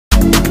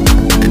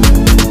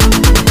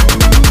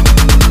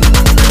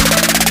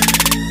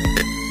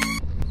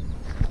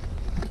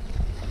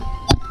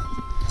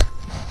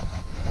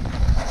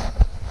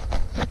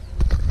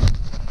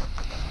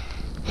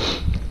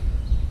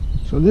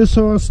This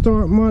how I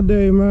start my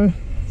day, man.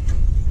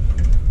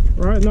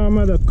 Right now I'm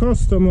at a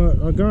customer.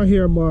 I got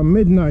here about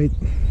midnight.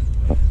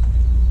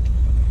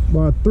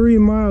 About 3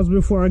 miles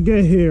before I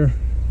get here,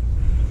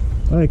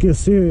 like you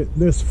see,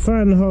 this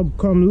fan hub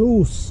come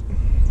loose.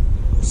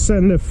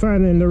 Send the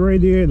fan in the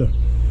radiator.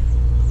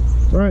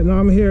 Right now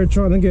I'm here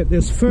trying to get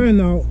this fan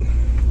out.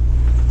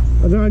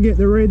 I gotta get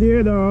the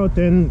radiator out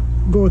and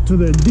go to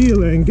the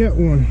dealer and get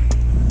one.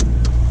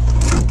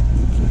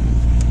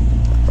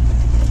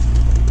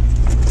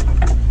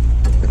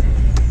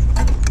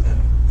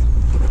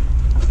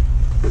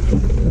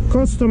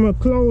 The customer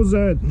closed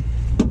at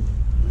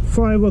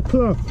 5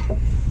 o'clock.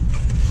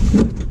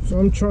 So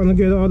I'm trying to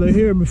get out of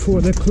here before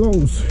they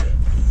close.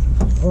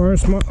 Or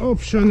else my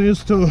option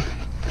is to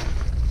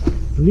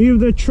leave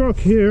the truck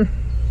here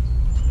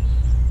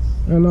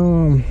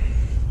and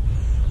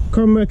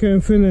come back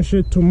and finish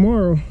it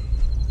tomorrow,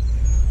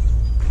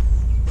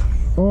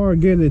 or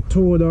get it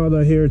towed out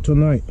of here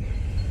tonight,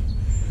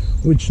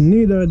 which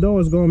neither of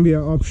those gonna be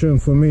an option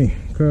for me,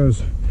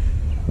 because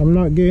I'm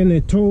not getting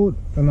it towed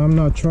and I'm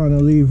not trying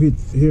to leave it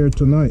here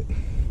tonight.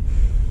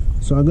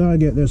 So I gotta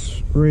get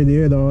this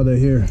radiator out of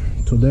here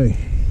today.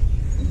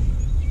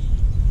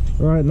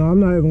 Right now I'm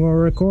not even gonna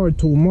record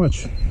too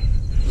much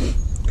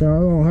because I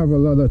don't have a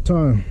lot of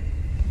time.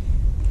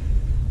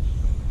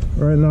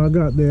 Right now I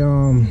got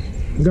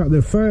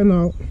the fan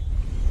out.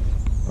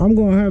 I'm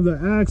gonna have to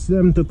ask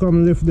them to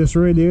come lift this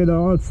radiator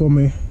out for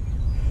me.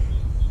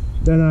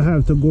 Then I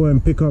have to go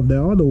and pick up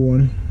the other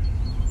one,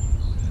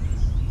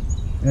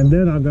 and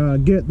then I gotta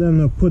get them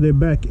to put it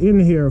back in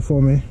here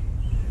for me.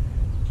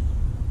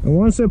 And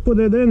once I put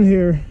it in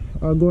here,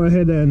 I'll go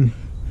ahead and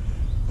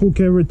hook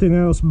everything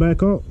else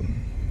back up,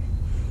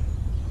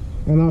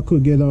 and I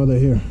could get out of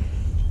here.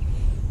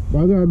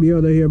 But I gotta be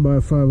out of here by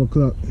 5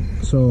 o'clock,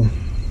 so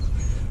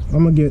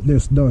I'm gonna get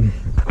this done.